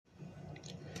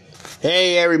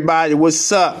Hey everybody,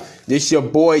 what's up? This your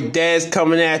boy Dez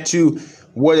coming at you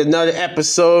with another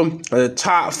episode of the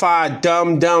Top 5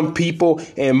 Dumb People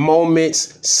and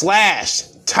Moments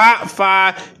 / Top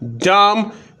 5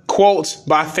 Dumb Quotes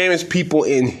by Famous People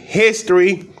in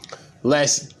History.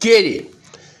 Let's get it.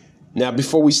 Now,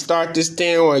 before we start this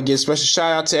thing, I want to give a special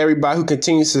shout out to everybody who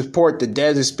continues to support the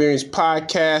Dez Experience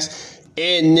podcast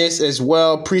and this as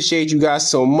well. Appreciate you guys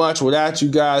so much. Without you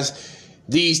guys,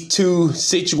 these two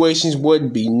situations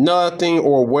would be nothing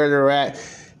or where they're at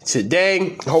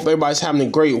today. I hope everybody's having a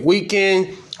great weekend.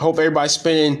 I hope everybody's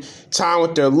spending time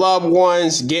with their loved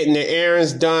ones, getting their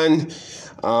errands done,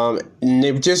 and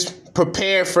they've just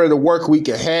prepared for the work week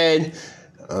ahead.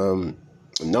 And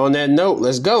on that note,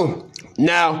 let's go.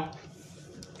 Now,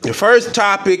 the first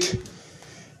topic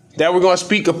that we're going to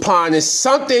speak upon is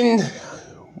something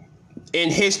in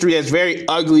history that's very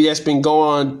ugly that's been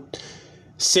going on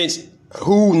since a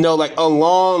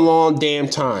long damn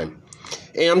time.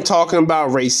 And I'm talking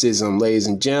about racism, ladies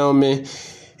and gentlemen.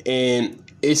 And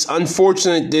it's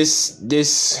unfortunate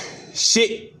this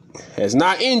shit has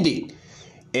not ended.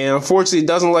 And unfortunately, it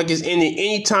doesn't look like it's ending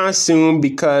anytime soon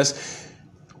because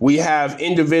we have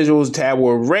individuals that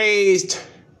were raised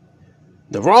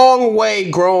the wrong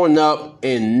way growing up,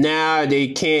 and now they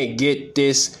can't get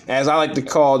this, as I like to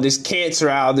call this, cancer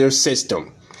out of their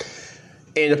system.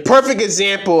 And a perfect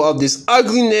example of this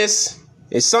ugliness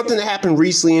is something that happened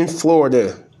recently in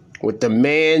Florida with the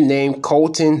man named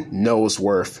Colton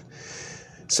Noseworth.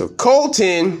 So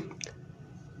Colton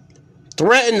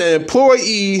threatened an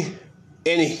employee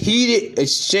in a heated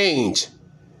exchange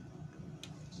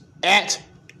at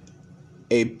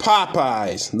a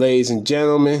Popeyes, ladies and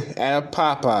gentlemen, at a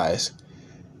Popeyes,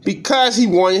 because he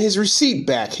wanted his receipt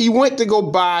back. He went to go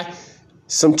buy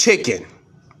some chicken.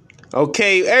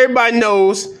 Okay, everybody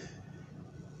knows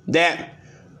that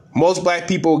most black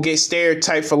people get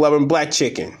stereotyped for loving black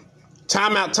chicken.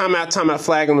 Time out,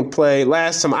 flag on the play.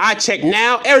 Last time I checked,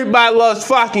 now everybody loves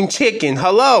fucking chicken.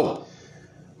 Hello.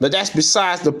 But that's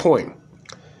besides the point.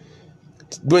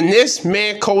 When this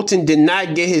man Colton did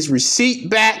not get his receipt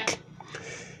back,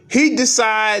 he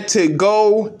decided to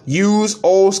go use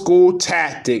old school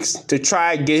tactics to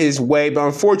try to get his way, but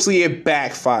unfortunately it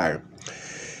backfired.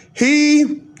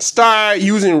 He started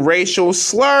using racial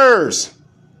slurs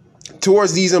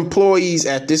towards these employees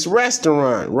at this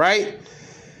restaurant, right?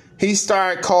 He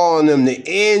started calling them the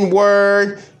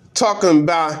N-word, talking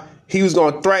about he was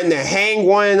going to threaten to hang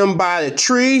one of them by the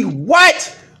tree.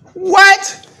 What?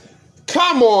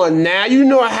 Come on now. You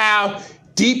know how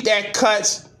deep that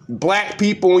cuts black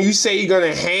people when you say you're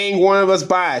going to hang one of us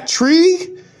by a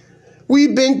tree?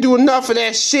 We've been through enough of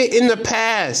that shit in the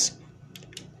past.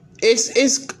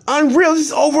 It's unreal.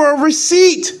 It's over a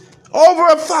receipt. Over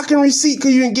a fucking receipt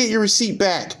because you didn't get your receipt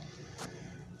back.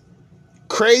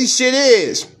 Crazy shit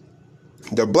is,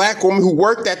 the black woman who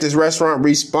worked at this restaurant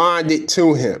responded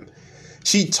to him.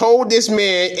 She told this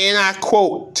man, and I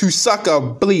quote, to suck a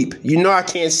bleep. You know I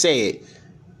can't say it,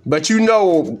 but you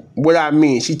know what I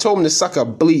mean. She told him to suck a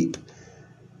bleep.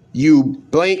 You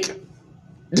blank.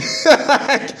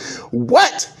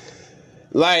 What?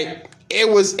 Like, it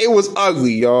was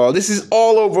ugly, y'all. This is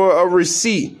all over a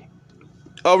receipt.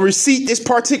 This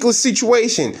particular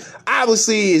situation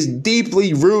obviously is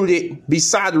deeply rooted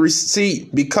beside the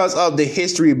receipt because of the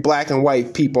history of black and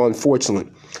white people,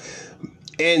 unfortunately.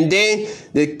 And then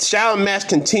the shouting match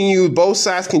continued. Both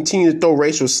sides continued to throw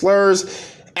racial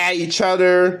slurs at each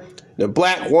other. The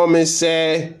black woman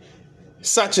said,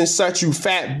 "Such and such, you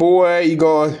fat boy, you're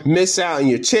going to miss out on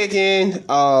your chicken."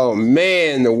 Oh,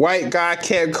 man, the white guy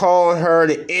kept calling her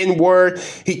the N-word.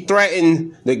 He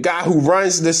threatened the guy who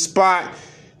runs the spot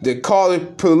to call the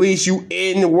police, "You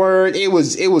N-word." It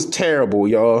was terrible,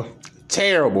 y'all.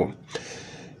 Terrible.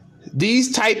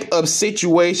 These type of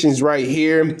situations right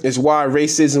here is why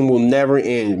racism will never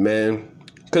end, man.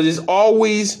 Because it's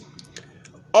always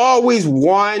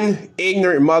one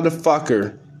ignorant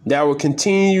motherfucker that will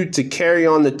continue to carry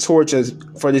on the torches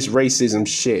for this racism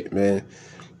shit, man.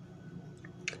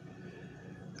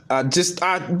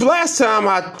 Last time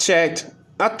I checked,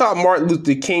 I thought Martin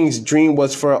Luther King's dream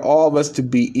was for all of us to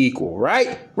be equal,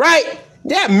 right?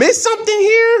 Did I miss something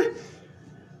here?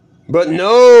 But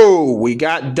no, we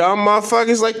got dumb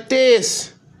motherfuckers like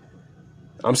this.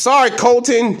 I'm sorry,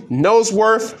 Colton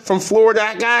Noseworth from Florida,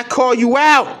 I gotta call you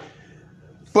out.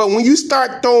 But when you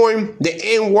start throwing the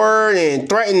N-word and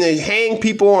threatening to hang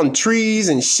people on trees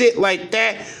and shit like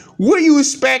that, what do you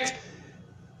expect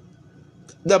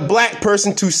the black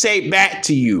person to say back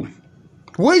to you?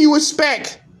 What do you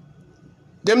expect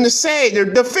them to say? They're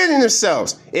defending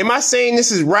themselves. Am I saying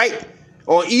this is right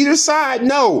on either side?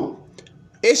 No.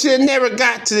 It should have never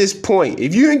got to this point.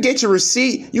 If you didn't get your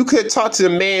receipt, you could have talked to the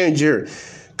manager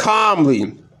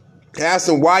calmly. Ask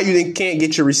them why you can't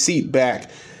get your receipt back.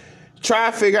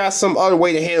 Try to figure out some other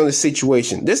way to handle the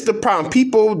situation. This is the problem.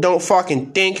 People don't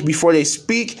fucking think before they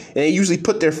speak, and they usually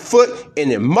put their foot in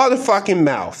their motherfucking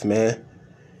mouth, man.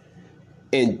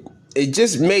 And it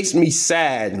just makes me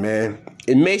sad, man.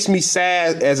 It makes me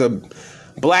sad as a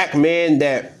black man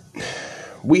that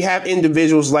we have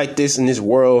individuals like this in this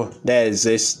world that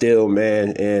exist still,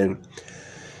 man. And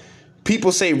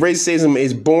people say racism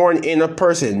is born in a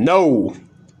person. No,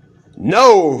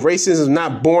 racism is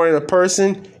not born in a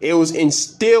person. It was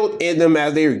instilled in them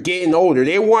as they were getting older.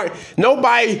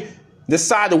 Nobody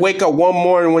decided to wake up one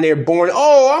morning when they're born,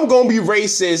 oh, I'm going to be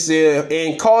racist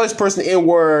and call this person the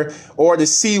N-word or the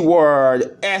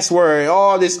C-word, S-word,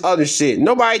 all this other shit.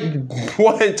 Nobody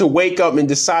wanted to wake up and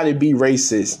decide to be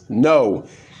racist. No.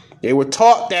 They were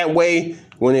taught that way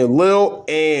when they were little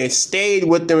and stayed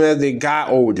with them as they got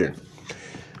older.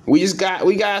 We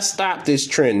gotta stop this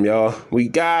trend, y'all. We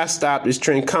gotta stop this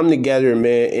trend. Come together,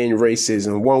 man, in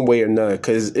racism, one way or another.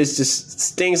 Cause it's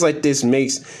just things like this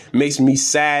makes me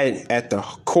sad at the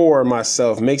core of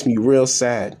myself. Makes me real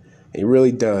sad. It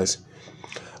really does.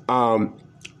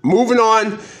 Moving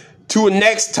on to a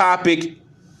next topic.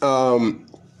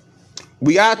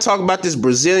 We gotta talk about this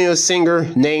Brazilian singer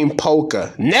named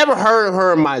Polka. Never heard of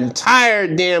her in my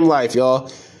entire damn life,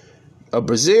 y'all. A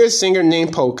Brazilian singer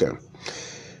named Polka.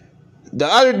 The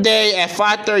other day at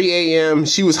 5:30 a.m.,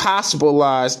 she was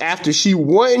hospitalized after she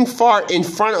wouldn't fart in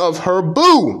front of her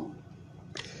boo.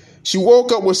 She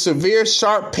woke up with severe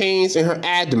sharp pains in her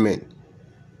abdomen.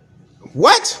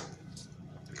 What?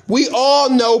 We all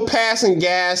know passing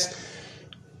gas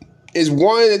is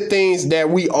one of the things that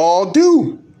we all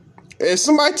do. If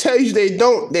somebody tells you they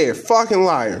don't, they're a fucking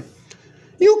liar.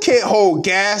 You can't hold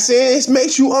gas in. It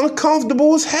makes you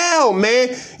uncomfortable as hell,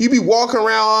 man. You be walking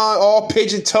around all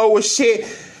pigeon-toe and shit,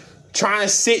 trying to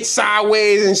sit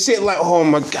sideways and shit like, oh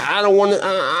my God, I don't want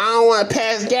to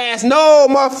pass gas. No,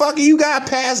 motherfucker, you got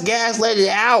to pass gas. Let it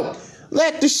out.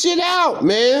 Let the shit out,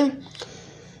 man.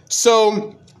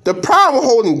 So the problem with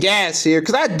holding gas here,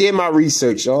 because I did my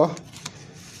research, y'all.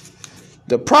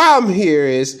 The problem here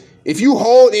is if you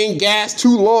hold in gas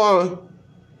too long,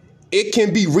 it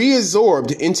can be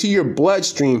reabsorbed into your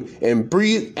bloodstream and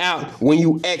breathed out when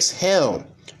you exhale.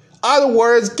 Other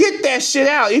words, get that shit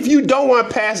out. If you don't want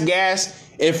to pass gas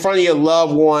in front of your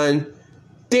loved one,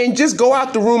 then just go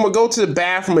out the room or go to the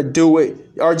bathroom and do it.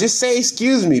 Or just say,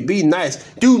 excuse me, be nice.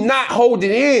 Do not hold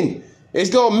it in. It's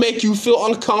going to make you feel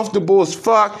uncomfortable as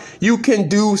fuck. You can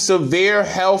have severe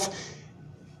health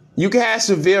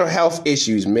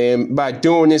issues, man, by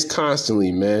doing this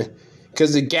constantly, man.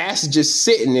 Because the gas is just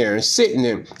sitting there.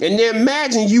 And then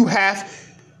imagine you have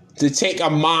to take a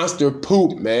monster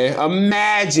poop, man.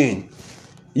 Imagine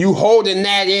you holding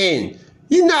that in.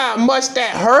 You know how much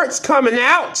that hurts coming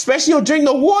out, especially you drink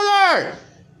the water.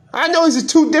 I know these are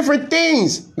two different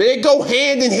things, but they go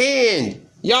hand in hand.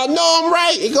 Y'all know I'm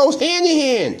right. It goes hand in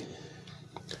hand.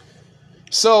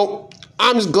 So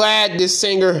I'm just glad this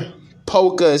singer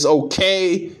Polka is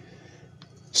okay.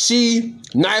 She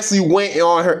nicely went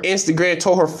on her Instagram,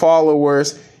 told her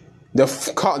followers the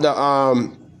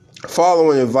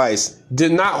following advice: do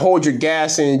not hold your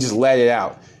gas in and just let it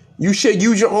out. You should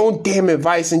use your own damn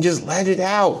advice and just let it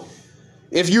out.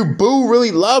 If your boo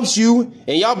really loves you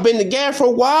and y'all been together for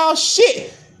a while,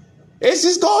 shit, it's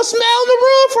just gonna smell in the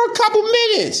room for a couple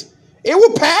minutes. It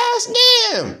will pass.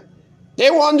 Damn,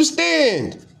 they will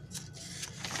understand.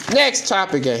 Next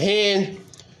topic at hand.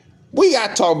 We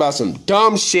gotta talk about some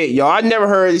dumb shit, y'all. I never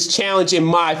heard of this challenge in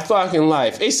my fucking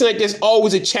life. It seems like there's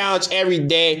always a challenge every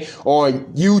day on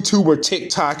YouTube or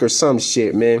TikTok or some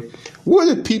shit, man. What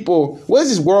is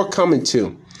this world coming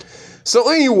to? So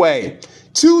anyway,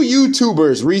 two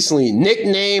YouTubers recently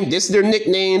this is their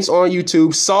nicknames on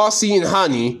YouTube, Saucy and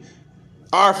Honey,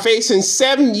 are facing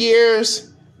 7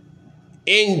 years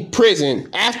in prison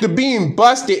after being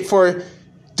busted for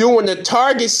doing the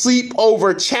Target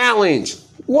sleepover challenge.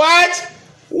 What?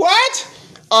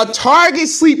 A Target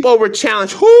sleepover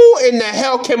challenge. Who in the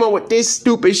hell came up with this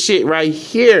stupid shit right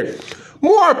here?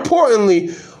 More importantly,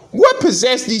 what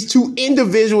possessed these two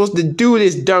individuals to do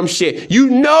this dumb shit? You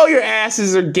know your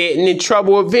asses are getting in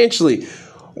trouble eventually.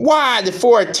 Why?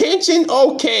 For attention?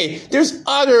 Okay, there's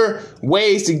other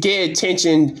ways to get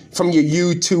attention from your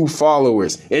YouTube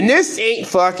followers. And this ain't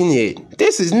fucking it.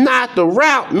 This is not the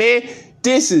route, man.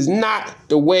 This is not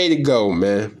the way to go,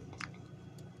 man.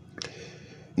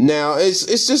 Now,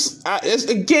 it's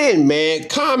again, man,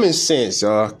 common sense,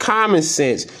 y'all. Common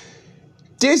sense.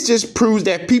 this just proves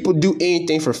that people do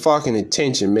anything for fucking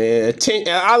attention, man.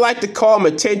 I like to call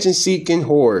them attention-seeking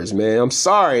whores, man. I'm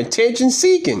sorry,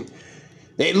 attention-seeking.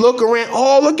 They look around,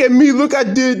 oh, look at me, look I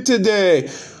did today.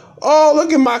 Oh,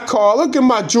 look at my car, look at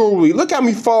my jewelry, look how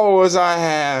many followers I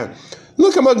have.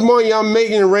 Look how much money I'm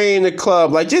making rain in the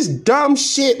club. Like, just dumb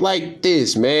shit like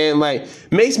this, man. Like,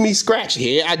 makes me scratch.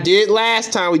 Yeah, I did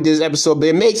last time we did this episode, but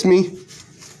it makes me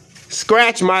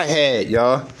scratch my head,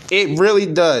 y'all. It really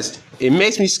does. It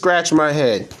makes me scratch my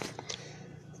head.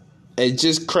 It's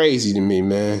just crazy to me,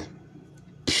 man.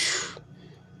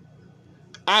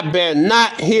 I better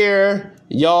not hear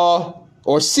y'all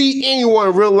or see anyone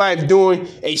in real life doing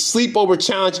a sleepover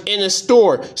challenge in a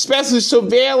store, especially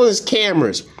surveillance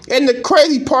cameras. And the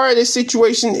crazy part of this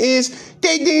situation is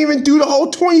they didn't even do the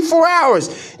whole 24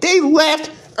 hours. They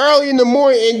left early in the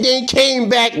morning and then came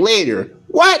back later.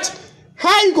 What?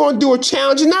 How you gonna do a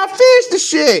challenge and not finish the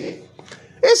shit?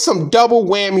 It's some double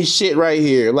whammy shit right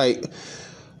here. Like,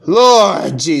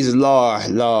 Lord Jesus, Lord.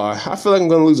 I feel like I'm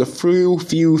gonna lose a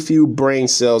few brain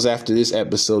cells after this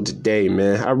episode today,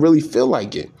 man. I really feel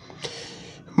like it.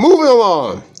 Moving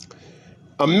along.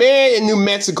 A man in New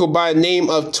Mexico by the name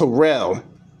of Terrell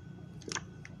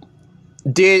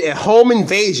did a home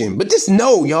invasion. But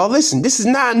y'all, listen, this is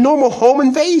not a normal home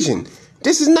invasion.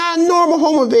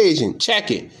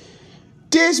 Check it.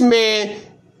 This man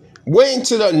went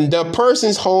into the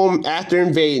person's home after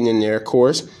invading in there, of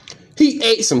course. He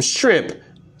ate some shrimp,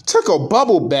 took a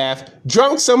bubble bath,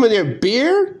 drank some of their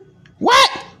beer. What?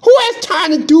 Who has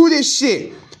time to do this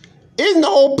shit? Isn't the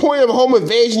whole point of a home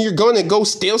invasion you're going to go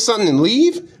steal something and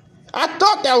leave? I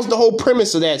thought that was the whole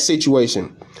premise of that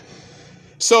situation.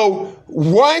 So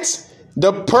once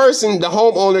the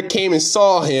homeowner came and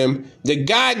saw him, the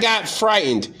guy got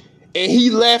frightened and he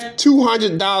left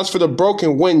 $200 for the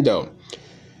broken window.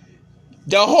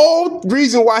 The whole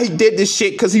reason why he did this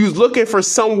shit, because he was looking for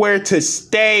somewhere to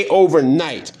stay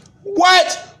overnight.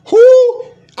 What? Who?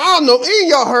 I don't know. Any of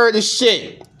y'all heard this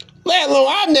shit? Let alone,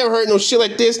 I've never heard no shit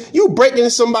like this. You break into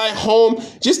somebody's home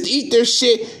just to eat their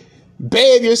shit,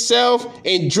 bathe yourself,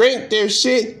 and drink their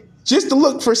shit just to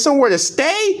look for somewhere to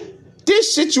stay?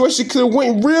 This situation could have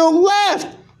went real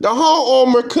left. The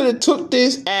homeowner could have took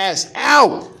this ass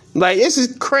out. Like, this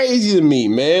is crazy to me,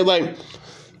 man. Like,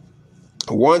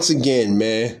 once again,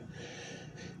 man,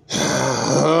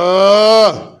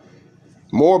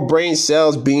 more brain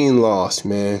cells being lost,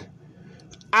 man.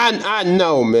 I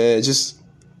know, man. Just,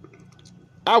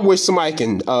 I wish somebody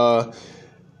can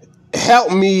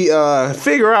help me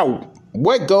figure out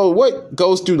what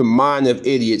goes through the mind of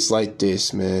idiots like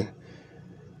this, man.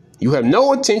 You have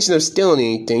no intention of stealing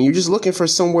anything. You're just looking for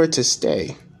somewhere to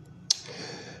stay.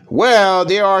 Well,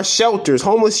 there are shelters,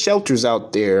 homeless shelters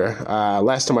out there.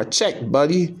 Last time I checked,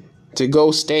 buddy, to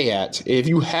go stay at. If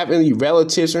you have any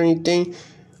relatives or anything,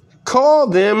 call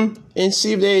them and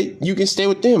see if you can stay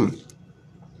with them.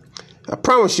 I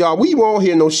promise y'all, we won't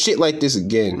hear no shit like this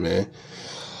again, man.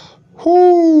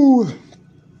 Whoo.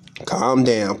 Calm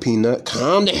down, Peanut.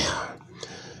 Calm down.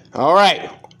 All right.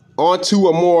 On to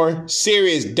a more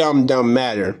serious dumb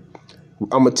matter.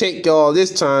 I'm going to take y'all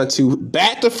this time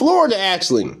back to Florida,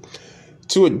 actually,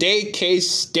 to a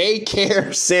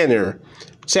daycare center.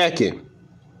 Check it.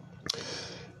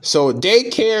 So a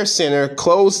daycare center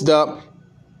closed up,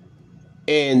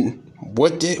 and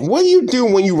what do you do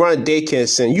when you run a daycare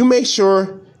center? You make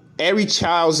sure every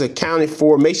child's accounted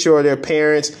for, make sure their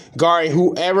parents, guardian,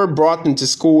 whoever brought them to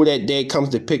school that day comes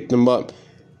to pick them up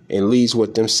and leaves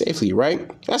with them safely,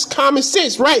 right? That's common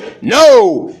sense, right?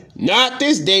 No, not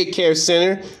this daycare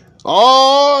center.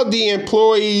 All the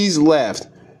employees left.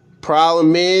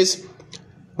 Problem is,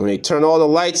 when they turned all the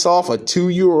lights off, a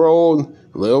 2-year-old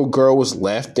little girl was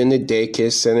left in the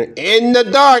daycare center in the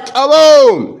dark,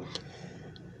 alone.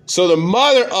 So the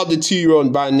mother of the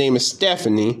 2-year-old, by the name of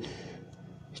Stephanie,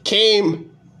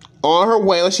 came on her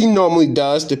way, like she normally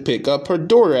does, to pick up her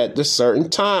daughter at a certain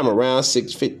time, around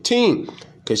 6:15.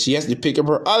 Because she has to pick up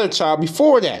her other child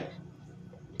before that.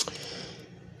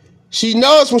 She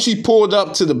noticed when she pulled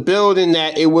up to the building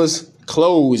that it was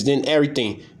closed and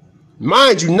everything.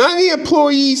 Mind you, none of the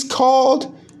employees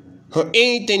called or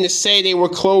anything to say they were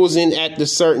closing at the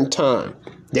certain time.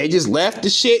 They just left the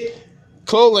shit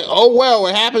closed, like, oh well,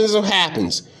 what happens, what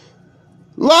happens.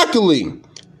 Luckily,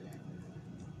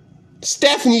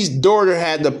 Stephanie's daughter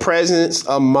had the presence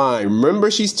of mind. Remember,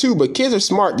 she's 2, but kids are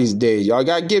smart these days. Y'all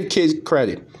gotta give kids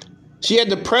credit. She had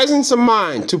the presence of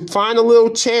mind to find a little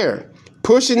chair,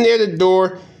 push it near the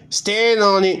door, stand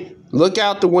on it, look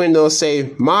out the window, and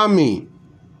say, "Mommy."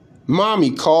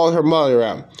 Mommy called her mother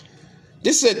out.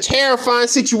 This is a terrifying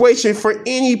situation for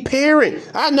any parent.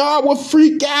 I know I would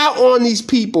freak out on these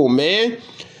people, man.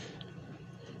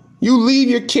 You leave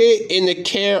your kid in the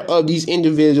care of these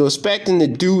individuals, expecting to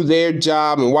do their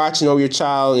job and watching over your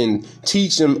child and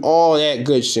teach them all that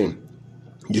good shit.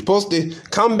 You're supposed to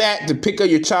come back to pick up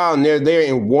your child and they're there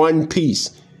in one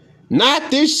piece.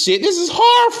 Not this shit. This is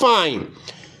horrifying.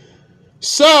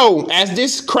 So, as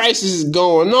this crisis is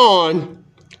going on,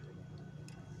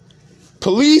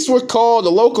 police were called, the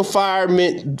local fire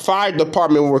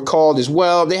department were called as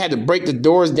well. They had to break the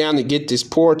doors down to get this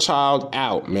poor child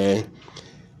out, man.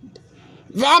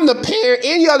 If I'm the parent,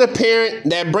 any other parent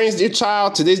that brings their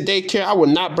child to this daycare, I would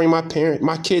not bring my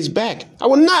kids back. I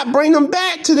would not bring them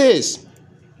back to this.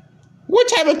 What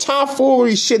type of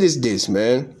tomfoolery shit is this,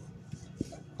 man?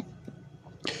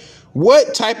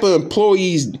 What type of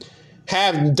employees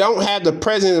don't have the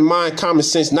presence of mind, common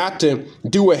sense, not to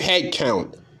do a head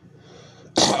count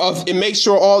and make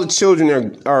sure all the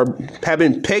children have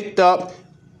been picked up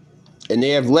and they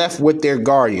have left with their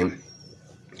guardian?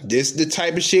 This is the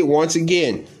type of shit, once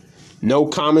again, no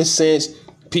common sense,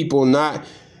 people not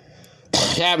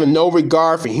having no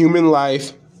regard for human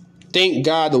life. Thank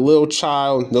God the little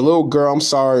girl,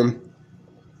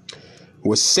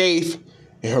 was safe,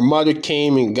 and her mother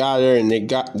came and got her, and they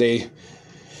got,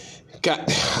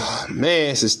 man,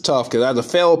 this is tough, because as a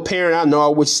fellow parent, I know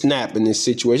I would snap in this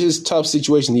situation. It's a tough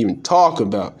situation to even talk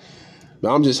about.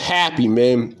 But I'm just happy,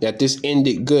 man, that this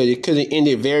ended good. It could have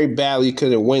ended very badly. It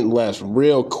could have went left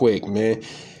real quick, man.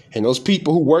 And those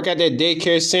people who work at that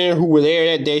daycare center who were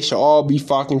there that day should all be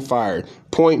fucking fired.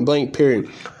 Point blank, period.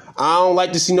 I don't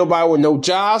like to see nobody with no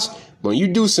jobs. When you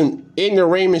do some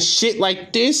ignoramus shit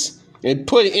like this and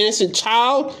put an innocent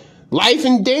child, life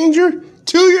in danger,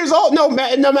 2 years old, no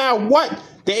matter what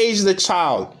the age of the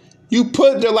child, you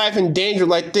put their life in danger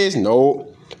like this,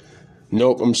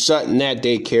 Nope, I'm shutting that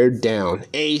daycare down.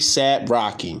 ASAP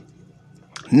Rocky.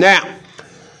 Now,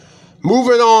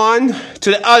 moving on to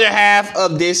the other half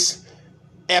of this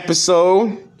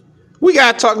episode, we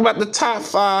got to talk about the top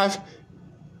 5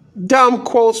 dumb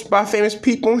quotes by famous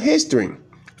people in history.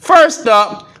 First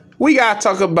up, we got to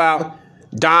talk about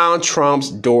Donald Trump's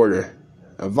daughter,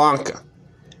 Ivanka.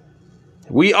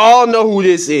 We all know who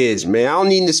this is, man. I don't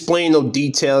need to explain no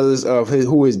details of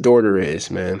who his daughter is,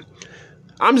 man.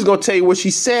 I'm just going to tell you what she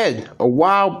said a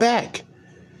while back.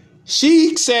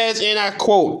 She says, and I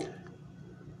quote,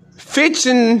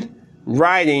 "Fiction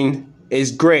writing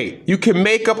is great. You can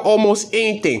make up almost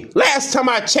anything. Last time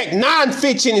I checked,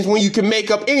 nonfiction is when you can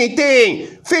make up anything.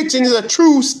 Fiction is a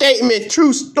true statement,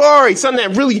 true story, something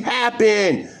that really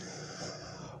happened."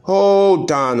 Oh,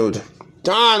 Donald.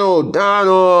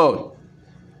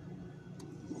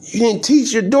 You didn't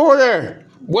teach your daughter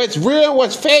what's real,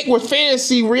 what's fake, what's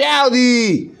fantasy,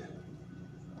 reality.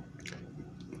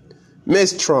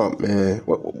 Miss Trump, man.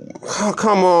 Oh,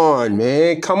 come on,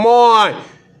 man. Come on.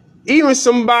 Even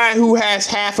somebody who has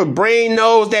half a brain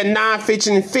knows that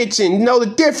nonfiction and fiction. You know the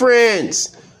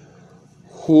difference.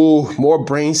 Ooh, more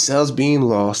brain cells being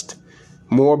lost.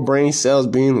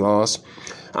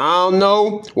 I don't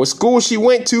know what school she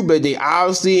went to, but they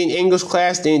obviously in English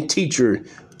class didn't teach her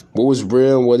what was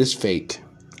real and what is fake.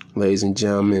 Ladies and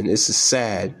gentlemen, this is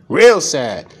sad. Real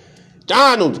sad.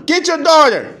 Donald, get your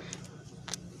daughter.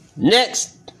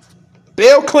 Next,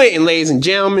 Bill Clinton, ladies and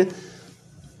gentlemen.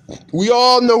 We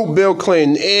all know who Bill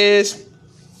Clinton is.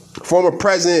 Former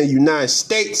president of the United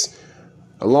States.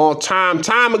 A long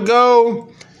time ago.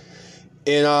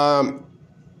 And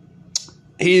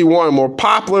he one of the more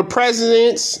popular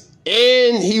presidents.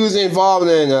 And he was involved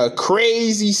in a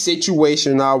crazy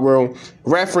situation I will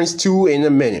reference to in a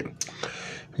minute.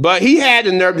 But he had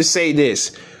the nerve to say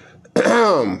this.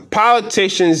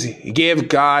 Politicians give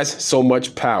guys so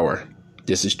much power.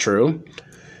 This is true.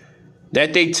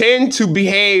 That they tend to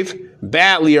behave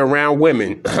badly around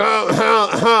women.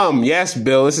 Yes,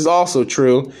 Bill, this is also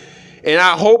true. And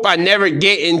I hope I never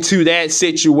get into that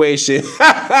situation.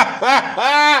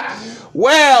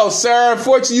 Well, sir,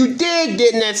 unfortunately, you did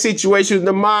get in that situation with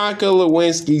the Monica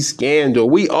Lewinsky scandal.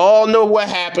 We all know what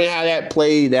happened, how that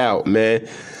played out, man.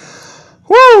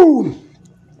 Woo!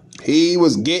 He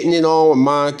was getting it on with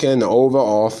Monica in the Oval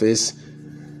Office.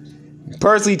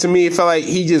 Personally, to me, it felt like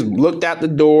he just looked out the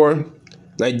door.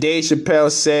 Like Dave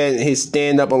Chappelle said in his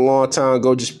stand-up a long time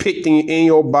ago, just picked in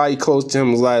your body close to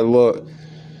him, was like, look,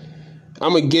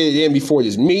 I'm going to get it in before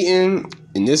this meeting,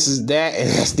 and this is that, and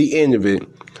that's the end of it.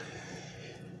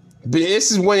 But this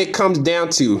is when it comes down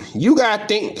to, you got to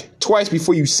think twice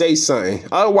before you say something.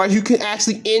 Otherwise, you can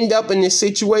actually end up in this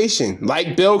situation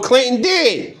like Bill Clinton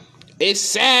did. It's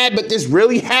sad, but this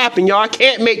really happened, y'all. I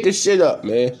can't make this shit up,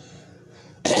 man.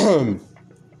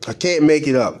 I can't make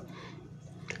it up.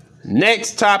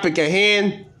 Next topic at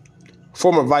hand,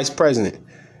 former Vice President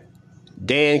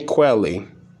Dan Quayle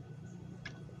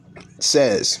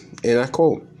says, and I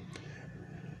quote,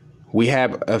 "We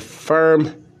have a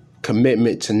firm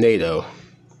commitment to NATO.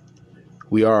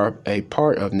 We are a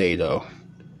part of NATO.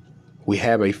 We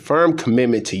have a firm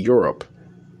commitment to Europe.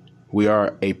 We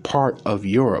are a part of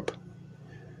Europe."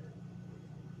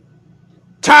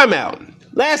 Time out.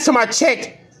 Last time I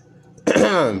checked,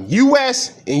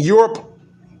 U.S. and Europe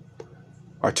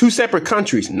are two separate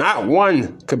countries, not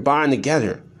one combined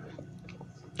together.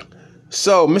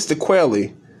 So, Mr.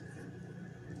 Quayle,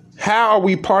 how are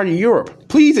we part of Europe?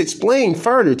 Please explain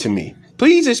further to me.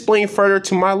 Please explain further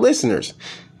to my listeners.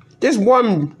 There's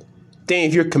one thing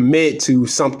if you're committed to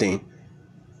something.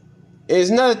 It's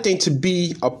another thing to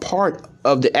be a part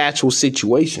of the actual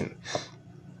situation.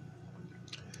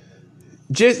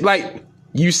 Just like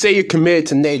you say you're committed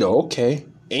to NATO, okay,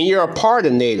 and you're a part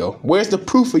of NATO. Where's the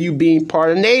proof of you being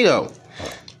part of NATO?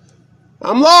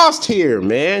 I'm lost here,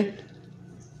 man.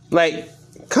 Like,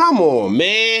 come on,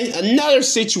 man. Another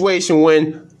situation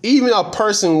when even a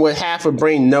person with half a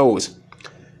brain knows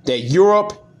that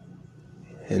Europe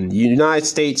and the United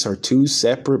States are two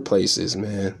separate places,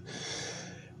 man.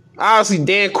 Obviously,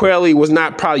 Dan Quayle was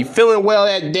not probably feeling well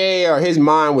that day, or his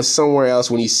mind was somewhere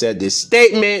else when he said this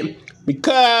statement,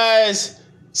 because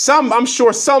I'm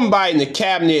sure somebody in the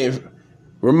cabinet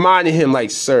reminded him,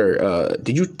 like, "Sir,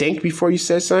 did you think before you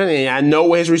said something?" And I know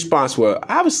what his response was.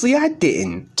 Obviously, I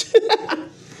didn't.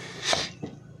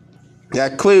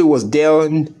 That clearly was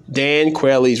Dan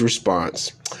Quayle's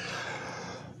response.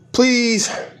 Please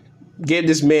give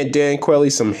this man Dan Quayle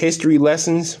some history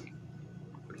lessons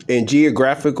and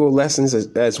geographical lessons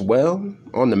as well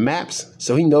on the maps,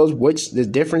 so he knows which the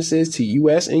difference is to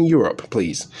U.S. and Europe,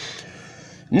 please.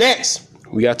 Next,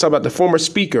 we got to talk about the former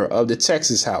Speaker of the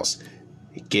Texas House,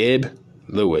 Gib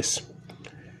Lewis.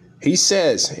 He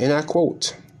says, and I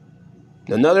quote,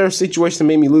 another situation that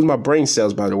made me lose my brain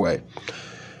cells, by the way.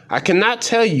 "I cannot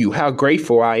tell you how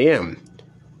grateful I am.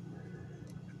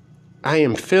 I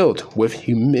am filled with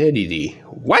humility."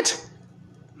 What?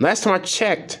 Last time I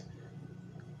checked,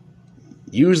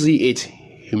 usually it's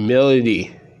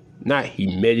humility, not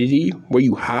humidity. Were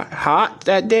you hot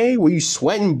that day? Were you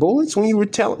sweating bullets when you were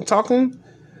talking?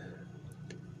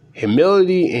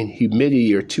 Humility and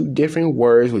humidity are two different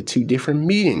words with two different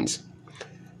meanings.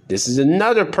 This is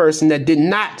another person that did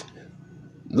not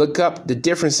look up the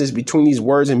differences between these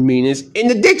words and meanings in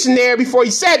the dictionary before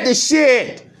he said this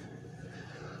shit.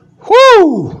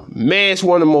 Whoo! Man, it's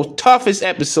one of the most toughest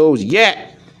episodes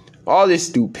yet. All this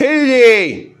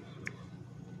stupidity.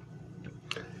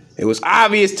 It was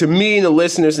obvious to me and the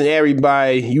listeners and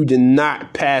everybody, you did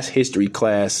not pass history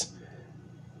class.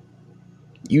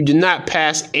 You did not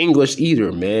pass English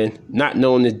either, man. Not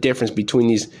knowing the difference between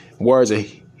these words of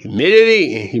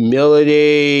humidity and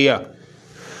humility.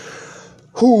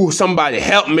 Whoo, somebody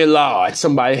help me, Lord.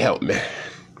 Somebody help me.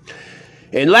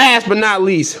 And last but not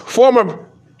least, former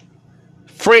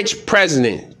French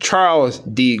President Charles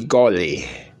de Gaulle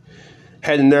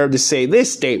had the nerve to say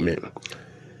this statement: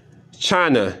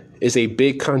 "China is a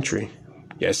big country."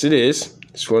 Yes, it is.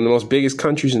 It's one of the most biggest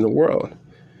countries in the world.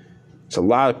 It's a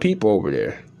lot of people over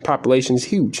there. Population is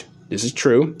huge. This is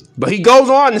true. But he goes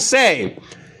on to say,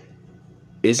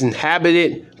 "It's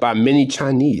inhabited by many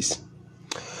Chinese."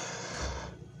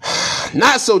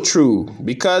 Not so true,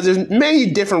 because there's many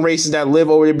different races that live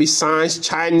over there besides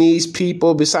Chinese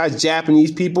people, besides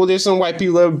Japanese people. There's some white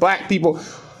people, there's black people.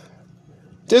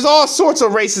 There's all sorts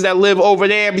of races that live over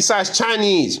there besides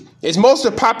Chinese. Is most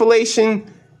of the population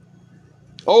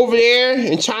over there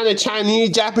in China Chinese,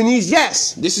 Japanese?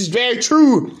 Yes, this is very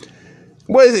true.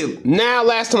 What is it? Now,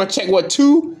 last time I checked, 1,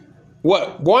 2,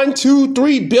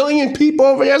 3 billion people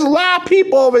over there? There's a lot of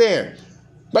people over there.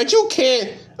 But you can't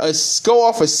go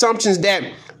off assumptions that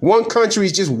one country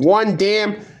is just one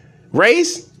damn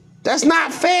race. That's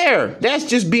not fair. That's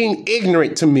just being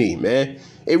ignorant to me, man.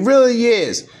 It really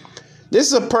is. This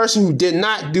is a person who did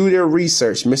not do their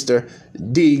research, Mr.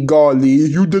 de Gaulle.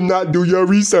 You did not do your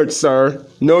research, sir.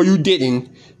 No, you didn't.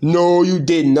 No, you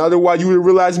didn't. Otherwise, you would have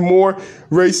realized more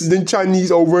races than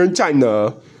Chinese over in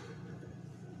China.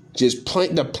 Just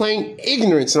the plain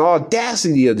ignorance and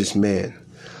audacity of this man.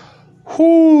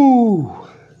 Whoo.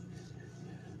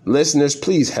 Listeners,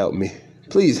 please help me.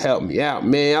 Please help me out,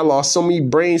 man. I lost so many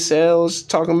brain cells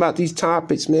talking about these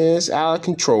topics, man. It's out of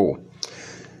control.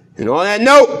 And on that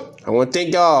note, I want to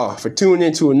thank y'all for tuning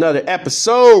in to another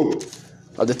episode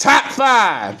of the Top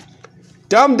 5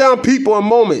 Dumb People and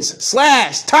Moments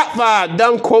 / Top 5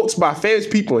 Dumb Quotes by Famous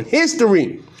People in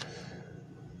History.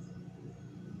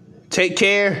 Take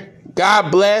care.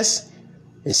 God bless.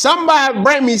 And somebody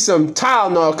bring me some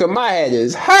Tylenol because my head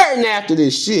is hurting after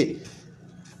this shit.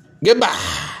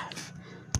 Goodbye.